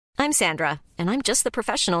I'm Sandra, and I'm just the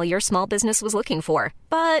professional your small business was looking for.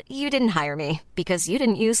 But you didn't hire me because you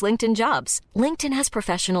didn't use LinkedIn Jobs. LinkedIn has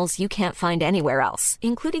professionals you can't find anywhere else,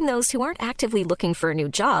 including those who aren't actively looking for a new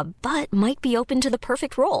job, but might be open to the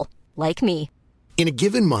perfect role, like me. In a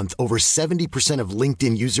given month, over 70% of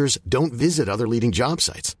LinkedIn users don't visit other leading job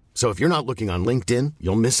sites. So if you're not looking on LinkedIn,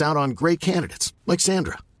 you'll miss out on great candidates like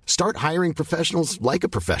Sandra. Start hiring professionals like a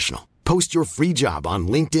professional. Post your free job on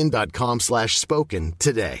linkedin.com/spoken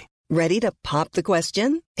today. Ready to pop the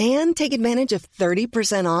question and take advantage of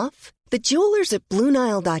 30% off? The jewelers at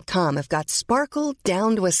BlueNile.com have got sparkle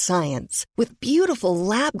down to a science with beautiful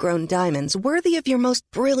lab-grown diamonds worthy of your most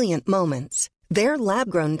brilliant moments. Their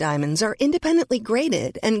lab-grown diamonds are independently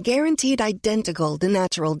graded and guaranteed identical to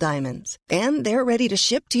natural diamonds. And they're ready to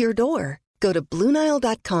ship to your door. Go to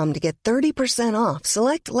BlueNile.com to get 30% off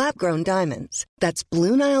select lab-grown diamonds. That's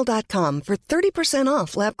BlueNile.com for 30%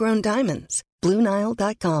 off lab-grown diamonds.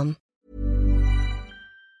 BlueNile.com.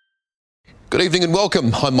 Good evening and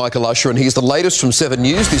welcome. I'm Michael Usher and here's the latest from 7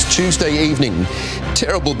 News this Tuesday evening.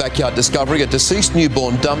 Terrible backyard discovery. A deceased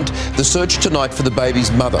newborn dumped. The search tonight for the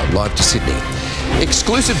baby's mother. Live to Sydney.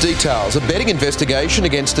 Exclusive details. A betting investigation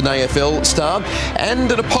against an AFL star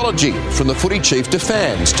and an apology from the footy chief to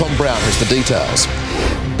fans. Tom Brown has the details.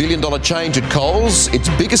 Billion-dollar change at Coles, its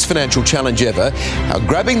biggest financial challenge ever. How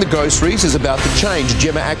grabbing the groceries is about to change,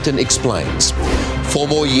 Gemma Acton explains. 4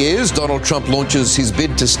 more years, Donald Trump launches his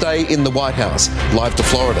bid to stay in the White House. Live to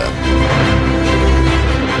Florida.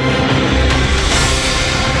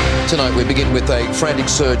 Tonight we begin with a frantic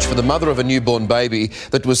search for the mother of a newborn baby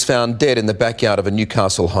that was found dead in the backyard of a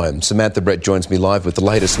Newcastle home. Samantha Brett joins me live with the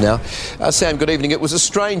latest now. Sam, good evening. It was a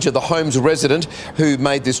stranger, the home's resident, who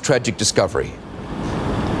made this tragic discovery.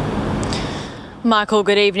 Michael,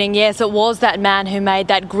 good evening. Yes, it was that man who made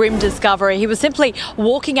that grim discovery. He was simply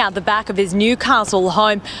walking out the back of his Newcastle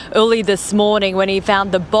home early this morning when he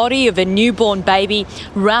found the body of a newborn baby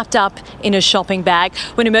wrapped up in a shopping bag.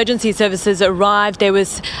 When emergency services arrived, there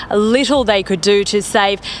was little they could do to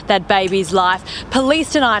save that baby's life.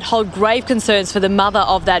 Police tonight hold grave concerns for the mother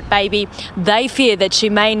of that baby. They fear that she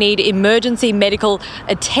may need emergency medical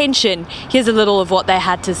attention. Here's a little of what they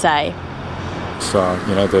had to say.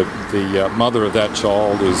 The mother of that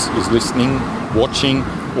child is listening, watching,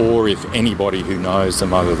 or if anybody who knows the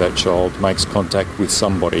mother of that child makes contact with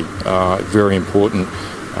somebody, very important.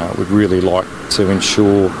 We'd really like to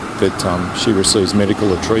ensure that she receives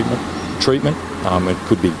medical treatment. It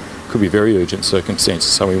could be very urgent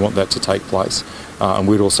circumstances, so we want that to take place. And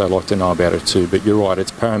we'd also like to know about it too. But you're right,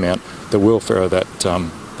 it's paramount. The welfare of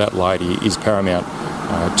that lady is paramount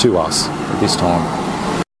to us at this time.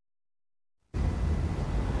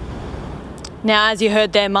 Now, as you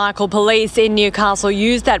heard there, Michael, police in Newcastle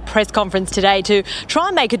used that press conference today to try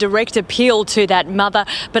and make a direct appeal to that mother,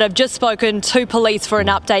 but I've just spoken to police for an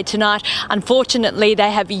update tonight. Unfortunately,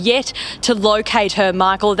 they have yet to locate her,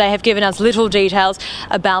 Michael. They have given us little details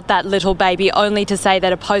about that little baby, only to say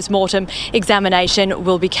that a post-mortem examination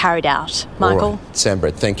will be carried out. Michael? All right. Sam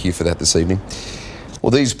Brett, thank you for that this evening. Well,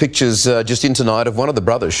 these pictures just in tonight of one of the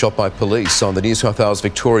brothers shot by police on the New South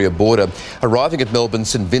Wales-Victoria border, arriving at Melbourne's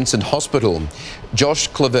St Vincent Hospital. Josh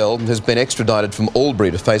Clavel has been extradited from Albury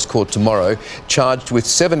to face court tomorrow, charged with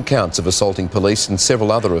 7 counts of assaulting police and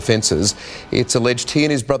several other offences. It's alleged he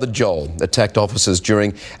and his brother Joel attacked officers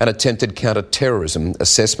during an attempted counter-terrorism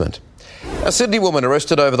assessment. A Sydney woman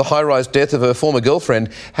arrested over the high-rise death of her former girlfriend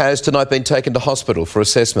has tonight been taken to hospital for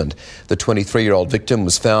assessment. The 23-year-old victim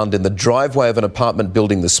was found in the driveway of an apartment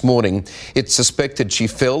building this morning. It's suspected she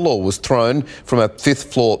fell or was thrown from a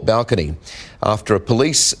 5th-floor balcony. After a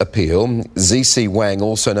police appeal, ZC Wang,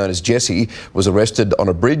 also known as Jessie, was arrested on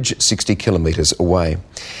a bridge 60 kilometres away.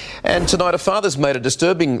 And tonight, a father's made a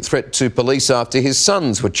disturbing threat to police after his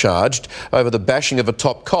sons were charged over the bashing of a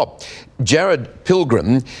top cop. Jared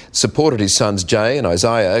Pilgrim supported his sons Jay and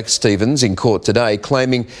Isaiah Stevens in court today,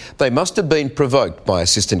 claiming they must have been provoked by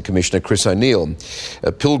Assistant Commissioner Chris O'Neill.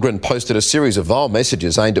 Pilgrim posted a series of vile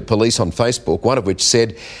messages aimed at police on Facebook, one of which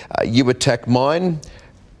said, "You attack mine,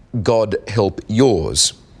 God help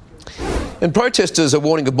yours." And protesters are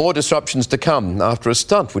warning of more disruptions to come after a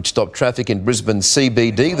stunt which stopped traffic in Brisbane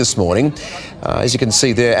CBD this morning. As you can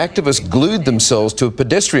see there, activists glued themselves to a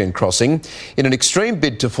pedestrian crossing in an extreme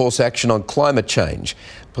bid to force action on climate change.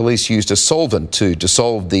 Police used a solvent to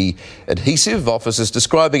dissolve the adhesive, officers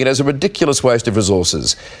describing it as a ridiculous waste of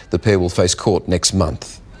resources. The pair will face court next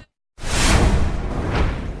month.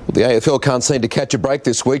 Well, the AFL can't seem to catch a break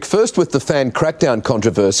this week. First with the fan crackdown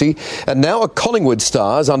controversy, and now a Collingwood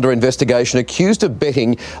star is under investigation accused of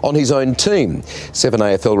betting on his own team. 7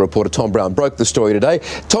 AFL reporter Tom Brown broke the story today.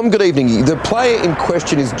 Tom, good evening. The player in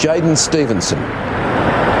question is Jaden Stevenson.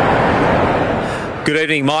 Good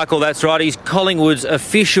evening, Michael. That's right. He's Collingwood's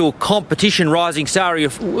official competition rising star. He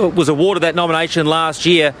was awarded that nomination last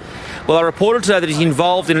year. Well, I reported today that he's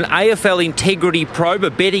involved in an AFL integrity probe,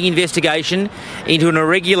 a betting investigation into an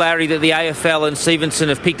irregularity that the AFL and Stevenson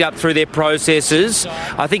have picked up through their processes.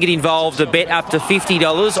 I think it involved a bet up to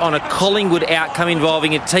 $50 on a Collingwood outcome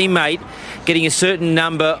involving a teammate getting a certain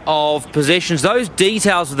number of possessions. Those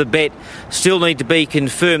details of the bet still need to be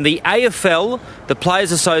confirmed. The AFL, the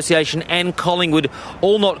Players Association and Collingwood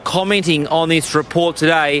all not commenting on this report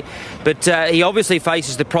today, but he obviously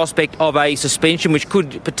faces the prospect of a suspension which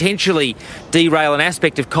could potentially derail an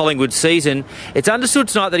aspect of Collingwood's season. It's understood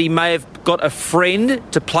tonight that he may have got a friend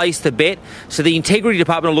to place the bet, so the Integrity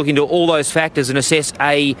Department will look into all those factors and assess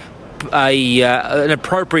an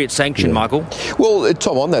appropriate sanction, Michael. Well,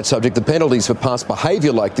 Tom, on that subject, the penalties for past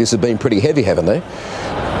behaviour like this have been pretty heavy, haven't they?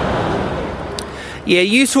 Yeah,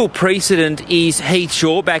 useful precedent is Heath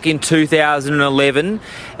Shaw back in 2011.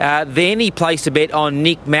 Then he placed a bet on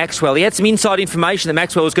Nick Maxwell. He had some inside information that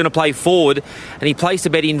Maxwell was going to play forward, and he placed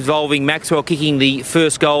a bet involving Maxwell kicking the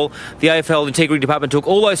first goal. The AFL Integrity Department took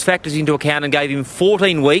all those factors into account and gave him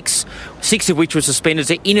 14 weeks, 6 of which were suspended.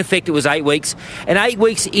 So in effect, it was 8 weeks. And 8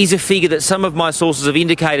 weeks is a figure that some of my sources have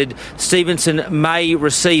indicated Stevenson may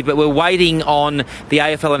receive, but we're waiting on the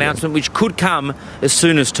AFL announcement, which could come as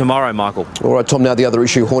soon as tomorrow, Michael. All right, Tom, now the other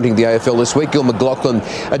issue haunting the AFL this week, Gil McLachlan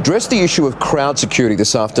addressed the issue of crowd security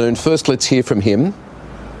this afternoon. First, let's hear from him.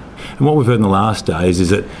 And what we've heard in the last days is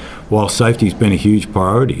that while safety has been a huge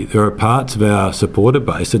priority, there are parts of our supporter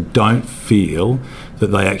base that don't feel that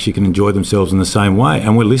they actually can enjoy themselves in the same way.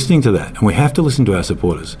 And we're listening to that. And we have to listen to our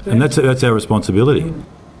supporters. And that's our responsibility.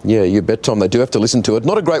 Yeah, you bet, Tom. They do have to listen to it.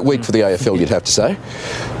 Not a great week for the AFL, you'd have to say.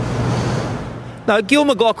 No, Gil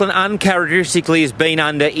McLachlan uncharacteristically has been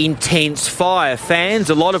under intense fire. Fans,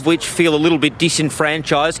 a lot of which feel a little bit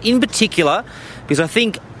disenfranchised, in particular, because I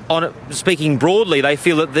think, speaking broadly, they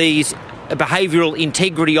feel that these behavioural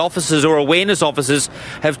integrity officers or awareness officers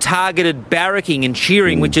have targeted barracking and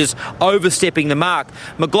cheering, which is overstepping the mark.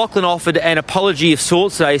 McLachlan offered an apology of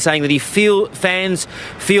sorts today, saying that fans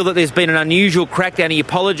feel that there's been an unusual crackdown. He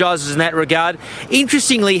apologises in that regard.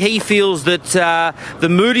 Interestingly, he feels that the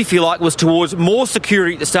mood, if you like, was towards more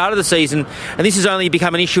security at the start of the season, and this has only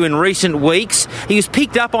become an issue in recent weeks. He was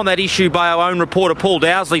picked up on that issue by our own reporter Paul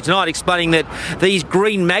Dowsley tonight, explaining that these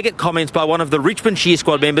green maggot comments by one of the Richmond cheer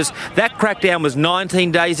squad members, that crackdown was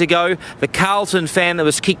 19 days ago. The Carlton fan that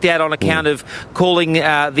was kicked out on account of calling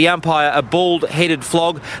the umpire a bald-headed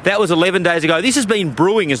flog, that was 11 days ago. This has been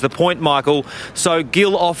brewing, is the point, Michael. So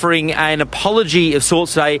Gil offering an apology of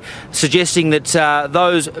sorts today, suggesting that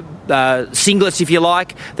those singlets, if you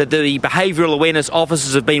like, that the behavioural awareness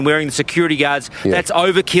officers have been wearing, the security guards, that's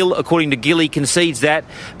overkill, according to Gil. He concedes that.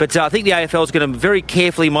 But I think the AFL is going to very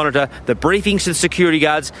carefully monitor the briefings to the security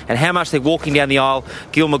guards and how much they're walking down the aisle.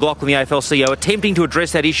 Gil McLachlan, the AFL CEO, attempting to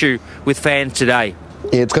address that issue with fans today.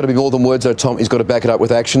 Yeah, it's got to be more than words, though, Tom. He's got to back it up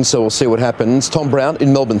with action, so we'll see what happens. Tom Brown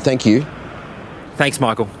in Melbourne, thank you. Thanks,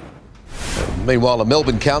 Michael. Meanwhile, a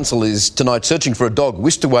Melbourne council is tonight searching for a dog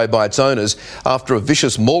whisked away by its owners after a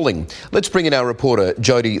vicious mauling. Let's bring in our reporter,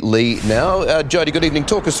 Jody Lee, now. Jody, good evening.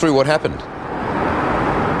 Talk us through what happened.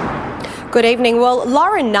 Good evening. Well,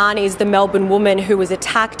 Lauren Nunn is the Melbourne woman who was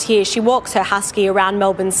attacked here. She walks her husky around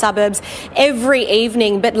Melbourne suburbs every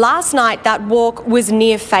evening, but last night that walk was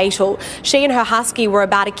near fatal. She and her husky were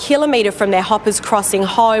about 1 kilometre from their Hoppers Crossing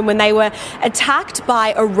home when they were attacked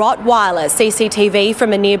by a Rottweiler. CCTV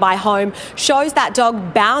from a nearby home shows that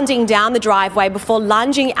dog bounding down the driveway before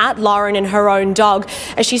lunging at Lauren and her own dog.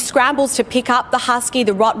 As she scrambles to pick up the husky,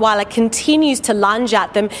 the Rottweiler continues to lunge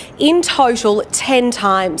at them, in total 10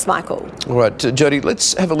 times, Michael. All right, Jody,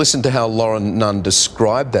 let's have a listen to how Lauren Nunn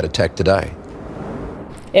described that attack today.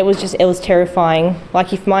 It was terrifying.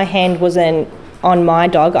 Like, if my hand wasn't on my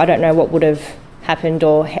dog, I don't know what would have happened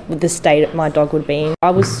or the state my dog would be in.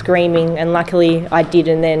 I was screaming, and luckily I did,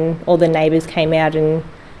 and then all the neighbours came out and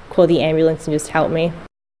called the ambulance and just helped me.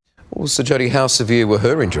 Well, so Jody, how severe were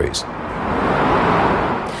her injuries?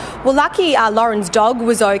 Well, lucky Lauren's dog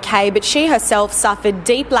was okay, but she herself suffered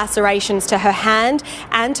deep lacerations to her hand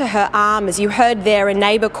and to her arm. As you heard there, a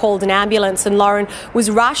neighbour called an ambulance and Lauren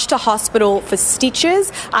was rushed to hospital for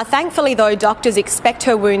stitches. Thankfully, though, doctors expect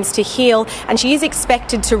her wounds to heal and she is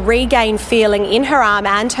expected to regain feeling in her arm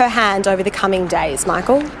and her hand over the coming days.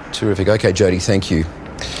 Michael? Terrific. OK, Jody, thank you.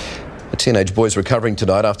 A teenage boy is recovering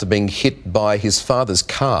tonight after being hit by his father's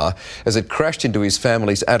car as it crashed into his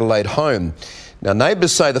family's Adelaide home. Now,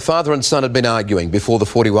 neighbours say the father and son had been arguing before the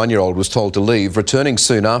 41-year-old was told to leave, returning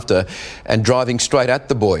soon after and driving straight at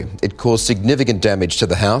the boy. It caused significant damage to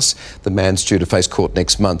the house. The man's due to face court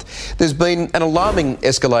next month. There's been an alarming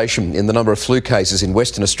escalation in the number of flu cases in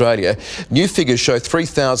Western Australia. New figures show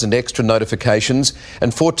 3,000 extra notifications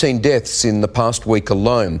and 14 deaths in the past week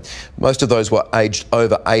alone. Most of those were aged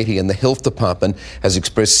over 80, and the Health Department has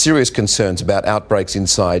expressed serious concerns about outbreaks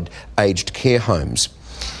inside aged care homes.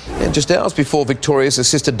 And just hours before Victoria's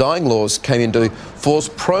assisted dying laws came into force,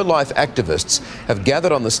 pro-life activists have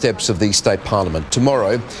gathered on the steps of the state parliament.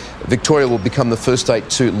 Tomorrow, Victoria will become the first state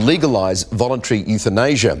to legalise voluntary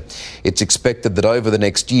euthanasia. It's expected that over the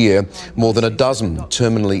next year, more than a dozen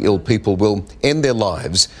terminally ill people will end their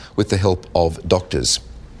lives with the help of doctors.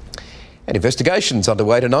 And investigations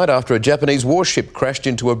underway tonight after a Japanese warship crashed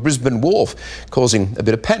into a Brisbane wharf, causing a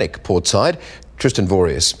bit of panic portside. Tristan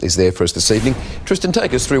Vorius is there for us this evening. Tristan,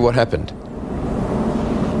 take us through what happened.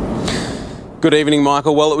 Good evening,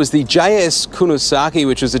 Michael. Well, it was the JS Kunosaki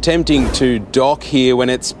which was attempting to dock here when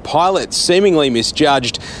its pilot seemingly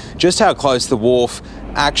misjudged just how close the wharf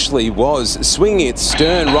actually was, swinging its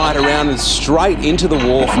stern right around and straight into the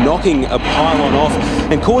wharf, knocking a pylon off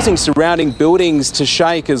and causing surrounding buildings to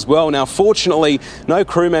shake as well. Now, fortunately, no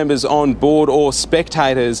crew members on board or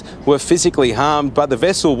spectators were physically harmed, but the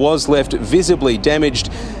vessel was left visibly damaged,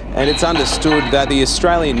 and it's understood that the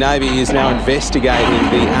Australian Navy is now investigating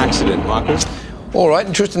the accident, Michael. All right,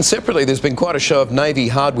 and Tristan, separately, there's been quite a show of Navy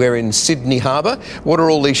hardware in Sydney Harbour. What are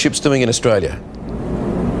all these ships doing in Australia?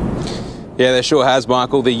 Yeah, there sure has,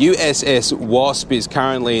 Michael. The USS Wasp is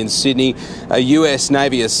currently in Sydney, a US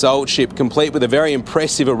Navy assault ship complete with a very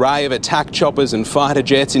impressive array of attack choppers and fighter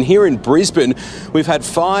jets. And here in Brisbane, we've had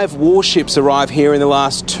 5 warships arrive here in the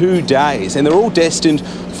last 2 days, and they're all destined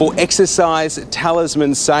for Exercise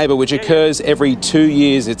Talisman Sabre, which occurs every 2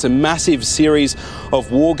 years. It's a massive series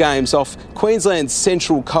of war games off Queensland's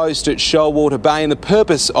central coast at Shoalwater Bay, and the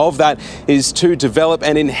purpose of that is to develop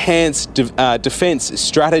and enhance defence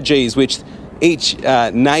strategies which each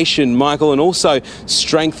nation, Michael, and also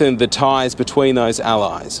strengthen the ties between those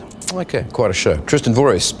allies. OK, quite a show. Tristan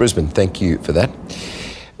Vorius, Brisbane, thank you for that.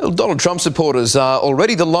 Donald Trump supporters are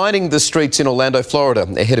already lining the streets in Orlando, Florida,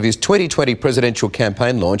 ahead of his 2020 presidential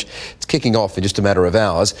campaign launch. It's kicking off in just a matter of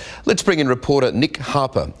hours. Let's bring in reporter Nick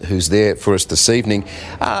Harper, who's there for us this evening.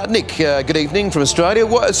 Nick, good evening from Australia.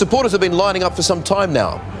 Supporters have been lining up for some time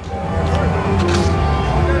now.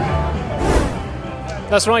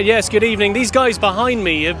 That's right, yes, good evening. These guys behind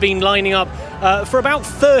me have been lining up for about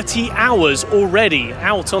 30 hours already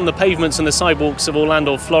out on the pavements and the sidewalks of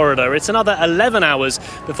Orlando, Florida. It's another 11 hours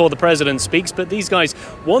before the president speaks, but these guys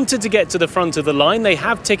wanted to get to the front of the line. They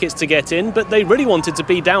have tickets to get in, but they really wanted to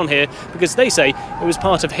be down here because they say it was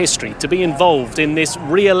part of history to be involved in this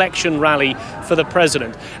re-election rally for the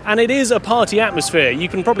president. And it is a party atmosphere. You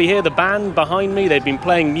can probably hear the band behind me. They've been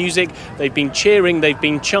playing music, they've been cheering, they've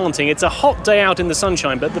been chanting. It's a hot day out in the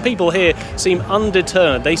sunshine, but the people here seem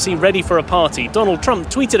undeterred. They seem ready for a party. Donald Trump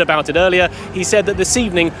tweeted about it earlier. He said that this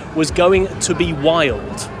evening was going to be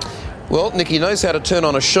wild. Well, Nick, he knows how to turn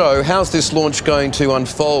on a show. How's this launch going to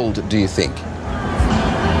unfold, do you think?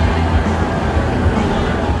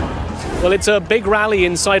 Well, it's a big rally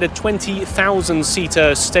inside a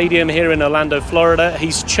 20,000-seater stadium here in Orlando, Florida.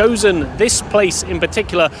 He's chosen this place in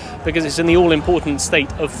particular because it's in the all-important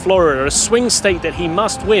state of Florida, a swing state that he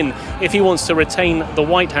must win if he wants to retain the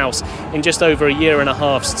White House in just over a year and a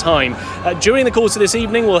half's time. During the course of this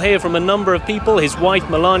evening, we'll hear from a number of people. His wife,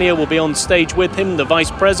 Melania, will be on stage with him. The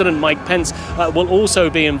Vice President, Mike Pence, will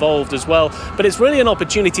also be involved as well. But it's really an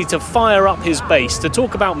opportunity to fire up his base, to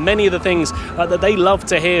talk about many of the things that they love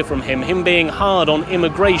to hear from him being hard on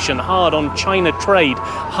immigration, hard on China trade,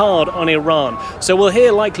 hard on Iran. So we'll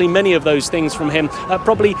hear likely many of those things from him.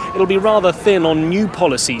 Probably it'll be rather thin on new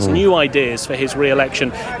policies, new ideas for his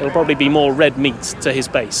re-election. It'll probably be more red meat to his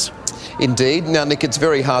base. Indeed. Now, Nick, it's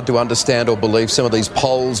very hard to understand or believe some of these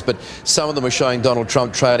polls, but some of them are showing Donald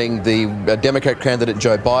Trump trailing the Democrat candidate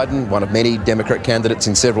Joe Biden, one of many Democrat candidates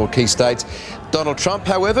in several key states. Donald Trump,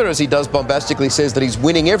 however, as he does bombastically, says that he's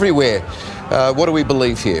winning everywhere. What do we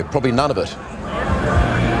believe here? Probably none of it.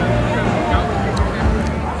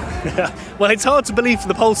 Well, it's hard to believe for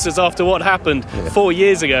the pollsters after what happened 4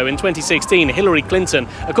 years ago. In 2016, Hillary Clinton,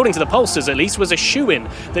 according to the pollsters at least, was a shoo-in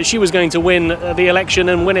that she was going to win the election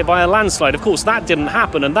and win it by a landslide. Of course, that didn't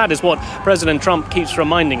happen, and that is what President Trump keeps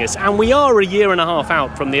reminding us. And we are a year and a half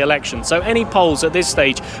out from the election, so any polls at this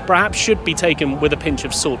stage perhaps should be taken with a pinch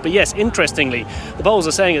of salt. But yes, interestingly, the polls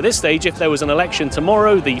are saying at this stage, if there was an election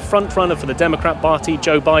tomorrow, the front-runner for the Democrat Party,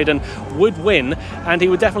 Joe Biden, would win, and he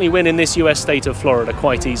would definitely win in this US state of Florida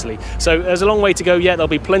quite easily. So there's a long way to go yet. There'll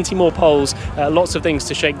be plenty more polls, lots of things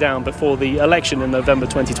to shake down before the election in November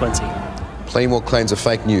 2020. Plenty more claims of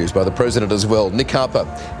fake news by the president as well. Nick Harper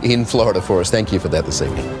in Florida for us. Thank you for that this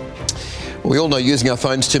evening. We all know using our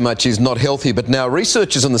phones too much is not healthy, but now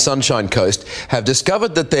researchers on the Sunshine Coast have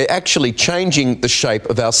discovered that they're actually changing the shape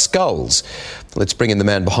of our skulls. Let's bring in the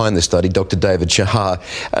man behind this study, Dr. David Shahar.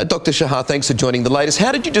 Dr. Shahar, thanks for joining the latest.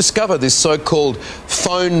 How did you discover this so-called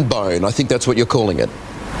phone bone? I think that's what you're calling it.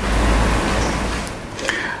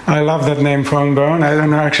 I love that name, phone bone. I don't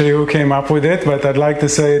know actually who came up with it, but I'd like to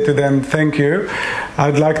say to them, thank you.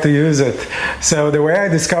 I'd like to use it. So the way I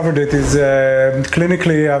discovered it is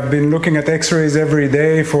clinically, I've been looking at x-rays every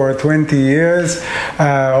day for 20 years,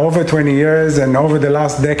 over 20 years, and over the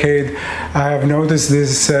last decade, I have noticed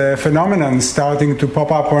this phenomenon starting to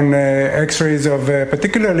pop up on x-rays of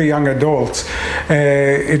particularly young adults.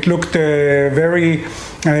 It looked very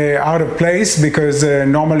out of place because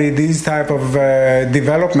normally these type of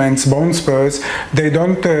developments, bone spurs, they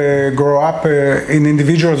don't grow up in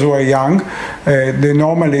individuals who are young.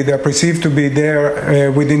 They're perceived to be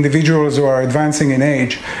there with individuals who are advancing in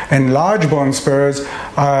age. And large bone spurs,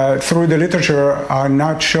 through the literature, are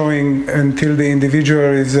not showing until the individual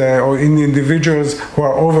is, or in individuals who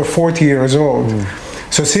are over 40 years old.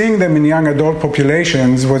 So seeing them in young adult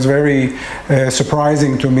populations was very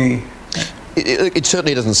surprising to me. It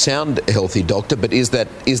certainly doesn't sound healthy, Doctor, but is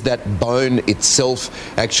that bone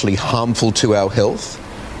itself actually harmful to our health?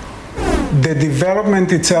 The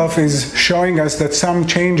development itself is showing us that some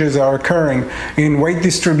changes are occurring in weight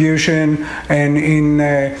distribution and in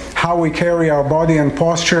how we carry our body and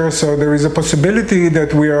posture. So there is a possibility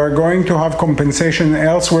that we are going to have compensation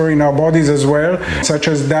elsewhere in our bodies as well, such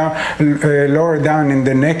as lower down in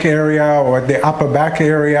the neck area or the upper back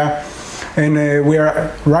area. And we are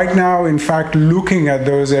right now, in fact, looking at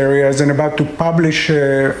those areas and about to publish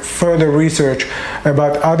further research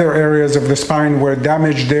about other areas of the spine where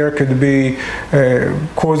damage there could be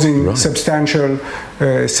causing substantial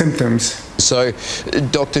symptoms. So,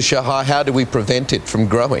 Dr. Shahar, how do we prevent it from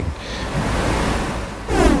growing?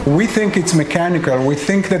 We think it's mechanical. We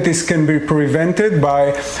think that this can be prevented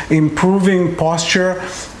by improving posture.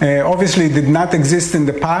 Obviously, it did not exist in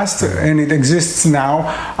the past, and it exists now.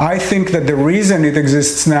 I think that the reason it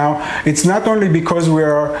exists now, it's not only because we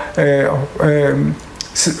are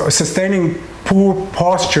sustaining poor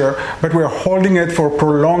posture, but we're holding it for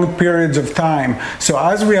prolonged periods of time. So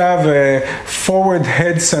as we have a forward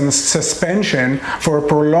head suspension for a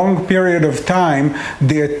prolonged period of time,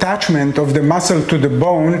 the attachment of the muscle to the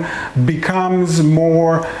bone becomes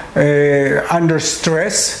more under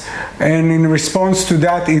stress, and in response to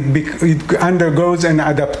that, it undergoes an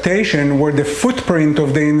adaptation where the footprint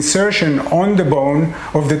of the insertion on the bone,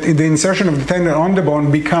 of the insertion of the tendon on the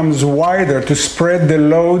bone, becomes wider to spread the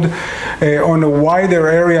load on a wider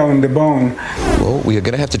area on the bone. Well, we are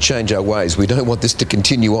going to have to change our ways. We don't want this to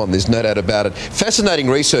continue on. There's no doubt about it. Fascinating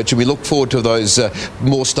research, and we look forward to those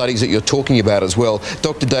more studies that you're talking about as well.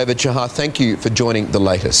 Dr. David Shahar, thank you for joining the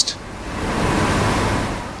latest.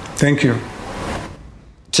 Thank you.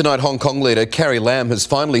 Tonight, Hong Kong leader Carrie Lam has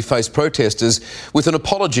finally faced protesters with an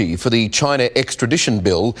apology for the China extradition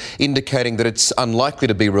bill, indicating that it's unlikely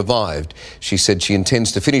to be revived. She said she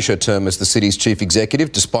intends to finish her term as the city's chief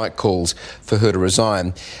executive, despite calls for her to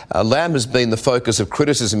resign. Lam has been the focus of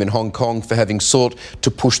criticism in Hong Kong for having sought to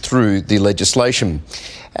push through the legislation.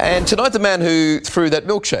 And tonight, the man who threw that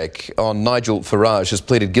milkshake on Nigel Farage has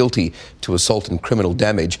pleaded guilty to assault and criminal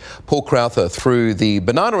damage. Paul Crowther threw the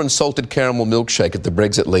banana and salted caramel milkshake at the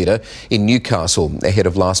Brexit leader in Newcastle ahead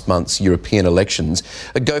of last month's European elections.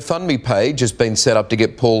 A GoFundMe page has been set up to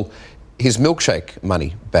get Paul his milkshake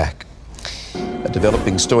money back. A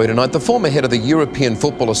developing story tonight. The former head of the European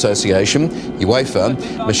Football Association,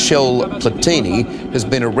 UEFA, Michel Platini, has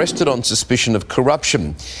been arrested on suspicion of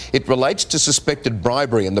corruption. It relates to suspected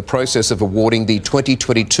bribery in the process of awarding the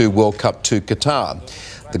 2022 World Cup to Qatar.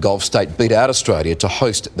 The Gulf state beat out Australia to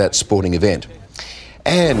host that sporting event.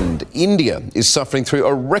 And India is suffering through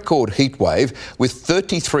a record heat wave with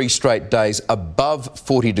 33 straight days above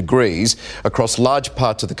 40 degrees across large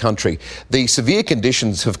parts of the country. The severe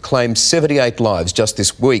conditions have claimed 78 lives just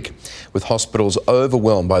this week, with hospitals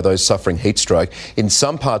overwhelmed by those suffering heat stroke. In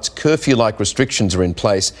some parts, curfew-like restrictions are in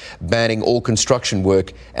place, banning all construction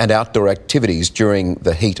work and outdoor activities during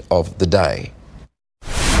the heat of the day.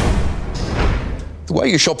 The way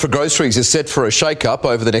you shop for groceries is set for a shake-up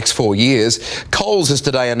over the next 4 years. Coles has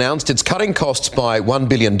today announced it's cutting costs by $1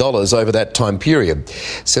 billion over that time period.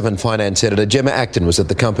 Seven Finance Editor Gemma Acton was at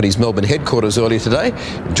the company's Melbourne headquarters earlier today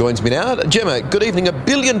and joins me now. Gemma, good evening. $1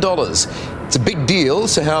 billion. It's a big deal,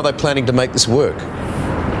 so how are they planning to make this work?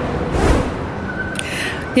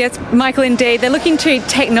 Yes, Michael, indeed. They're looking to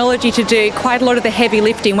technology to do quite a lot of the heavy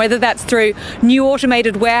lifting, whether that's through new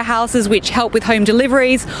automated warehouses which help with home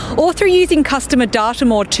deliveries, or through using customer data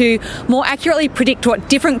more to more accurately predict what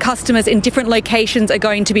different customers in different locations are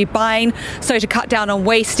going to be buying, so to cut down on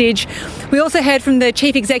wastage. We also heard from the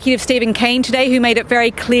Chief Executive, Stephen Cain, today, who made it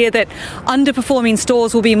very clear that underperforming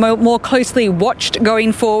stores will be more closely watched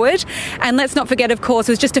going forward. And let's not forget, of course,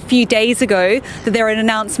 it was just a few days ago that there were an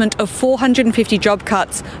announcement of 450 job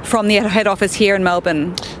cuts from the head office here in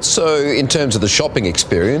Melbourne. So in terms of the shopping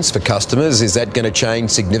experience for customers, is that going to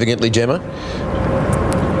change significantly, Gemma?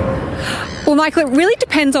 Well, Michael, it really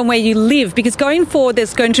depends on where you live, because going forward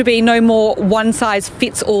there's going to be no more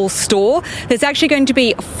one-size-fits-all store. There's actually going to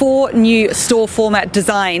be 4 new store format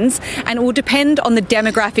designs, and it will depend on the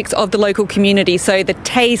demographics of the local community, so the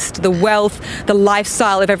taste, the wealth, the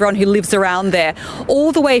lifestyle of everyone who lives around there,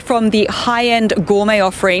 all the way from the high-end gourmet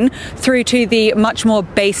offering through to the much more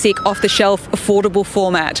basic, off-the-shelf, affordable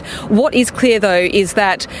format. What is clear, though, is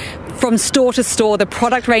that from store to store, the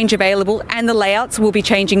product range available and the layouts will be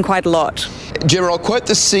changing quite a lot. Gemma, I'll quote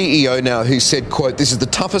the CEO now, who said, quote, "This is the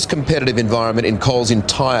toughest competitive environment in Coles'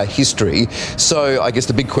 entire history." So I guess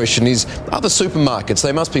the big question is, other supermarkets,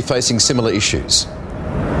 they must be facing similar issues.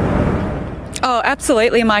 Oh,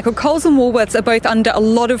 absolutely, Michael. Coles and Woolworths are both under a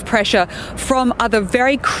lot of pressure from other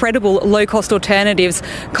very credible low-cost alternatives.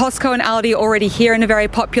 Costco and Aldi are already here and are very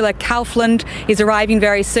popular. Kaufland is arriving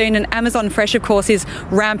very soon, and Amazon Fresh, of course, is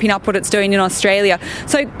ramping up what it's doing in Australia.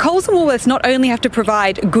 So Coles and Woolworths not only have to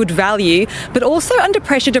provide good value, but also under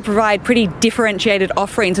pressure to provide pretty differentiated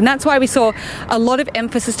offerings. And that's why we saw a lot of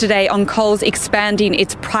emphasis today on Coles expanding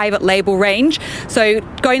its private label range. So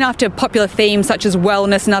going after popular themes such as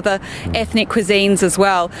wellness and other ethnic cuisines as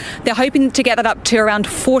well. They're hoping to get that up to around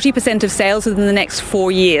 40% of sales within the next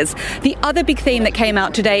 4 years. The other big theme that came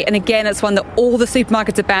out today, and again it's one that all the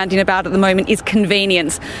supermarkets are banding about at the moment, is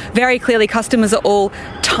convenience. Very clearly customers are all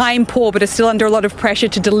time poor but are still under a lot of pressure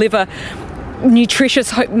to deliver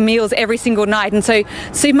nutritious meals every single night, and so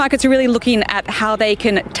supermarkets are really looking at how they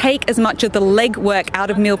can take as much of the legwork out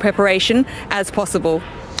of meal preparation as possible.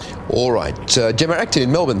 All right, Gemma Acton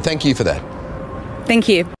in Melbourne, thank you for that. Thank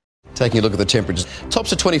you. Taking a look at the temperatures.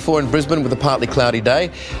 Tops are 24 in Brisbane with a partly cloudy day.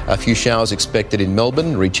 A few showers expected in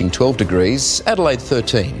Melbourne, reaching 12 degrees. Adelaide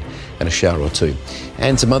 13 and a shower or two.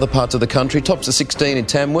 And some other parts of the country. Tops are 16 in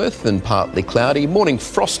Tamworth and partly cloudy. Morning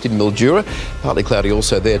frost in Mildura. Partly cloudy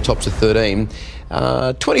also there. Tops are 13.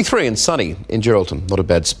 23 and sunny in Geraldton. Not a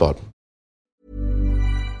bad spot.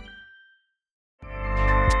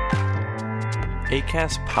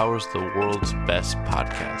 Acast powers the world's best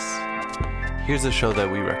podcasts. Here's a show that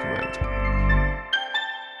we recommend.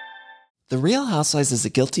 The Real Housewives is a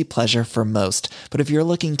guilty pleasure for most, but if you're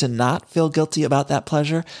looking to not feel guilty about that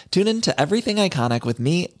pleasure, tune in to Everything Iconic with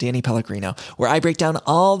me, Danny Pellegrino, where I break down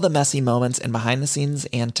all the messy moments and behind-the-scenes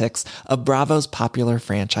antics of Bravo's popular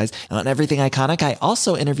franchise. And on Everything Iconic, I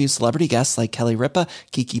also interview celebrity guests like Kelly Ripa,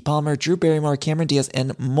 Keke Palmer, Drew Barrymore, Cameron Diaz,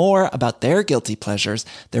 and more about their guilty pleasures,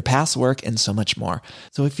 their past work, and so much more.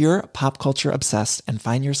 So if you're pop culture obsessed and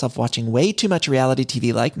find yourself watching way too much reality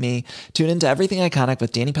TV like me, tune into Everything Iconic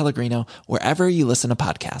with Danny Pellegrino, wherever you listen to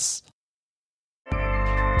podcasts.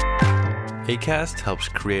 Acast helps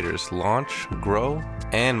creators launch, grow,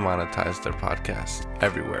 and monetize their podcasts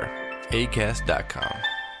everywhere.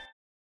 Acast.com.